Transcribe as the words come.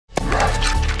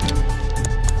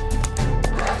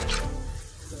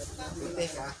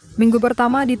Minggu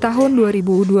pertama di tahun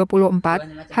 2024,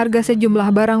 harga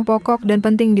sejumlah barang pokok dan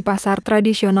penting di Pasar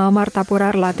Tradisional Martapura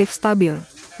relatif stabil.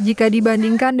 Jika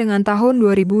dibandingkan dengan tahun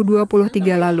 2023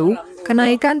 lalu,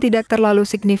 kenaikan tidak terlalu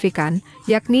signifikan,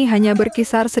 yakni hanya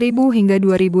berkisar Rp1.000 hingga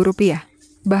Rp2.000.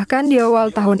 Bahkan di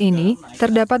awal tahun ini,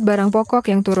 terdapat barang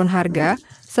pokok yang turun harga,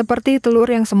 seperti telur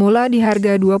yang semula di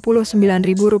harga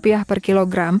Rp29.000 per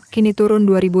kilogram, kini turun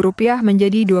Rp2.000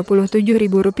 menjadi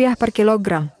Rp27.000 per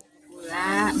kilogram.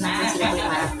 Gula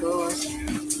 16.500.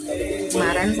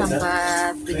 Kemarin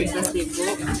sempat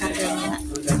 17.000 harganya,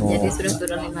 jadi sudah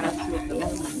turun Rp500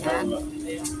 lumayan.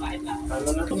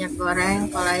 Minyak goreng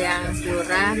kalau yang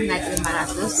curah naik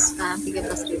 500, sekarang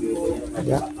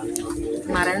 13.000.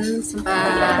 Kemarin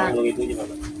sempat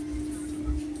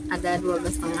ada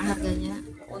 12,5 harganya.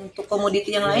 Untuk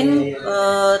komoditi yang lain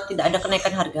tidak ada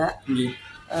kenaikan harga,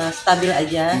 stabil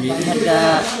aja, harga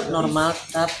normal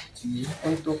tetap.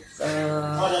 Untuk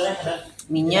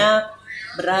minyak,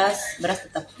 beras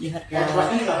tetap di harga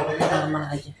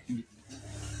normal aja.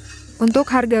 Untuk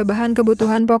harga bahan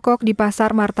kebutuhan pokok di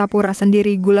Pasar Martapura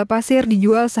sendiri, gula pasir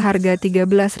dijual seharga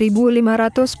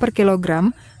Rp13.500 per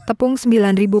kilogram, tepung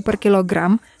Rp9.000 per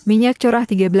kilogram, minyak curah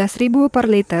Rp13.000 per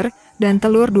liter, dan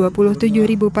telur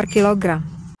Rp27.000 per kilogram.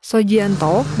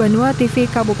 Sojianto, Banua TV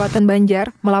Kabupaten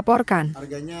Banjar, melaporkan.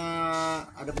 Harganya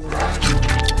ada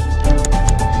penurunan.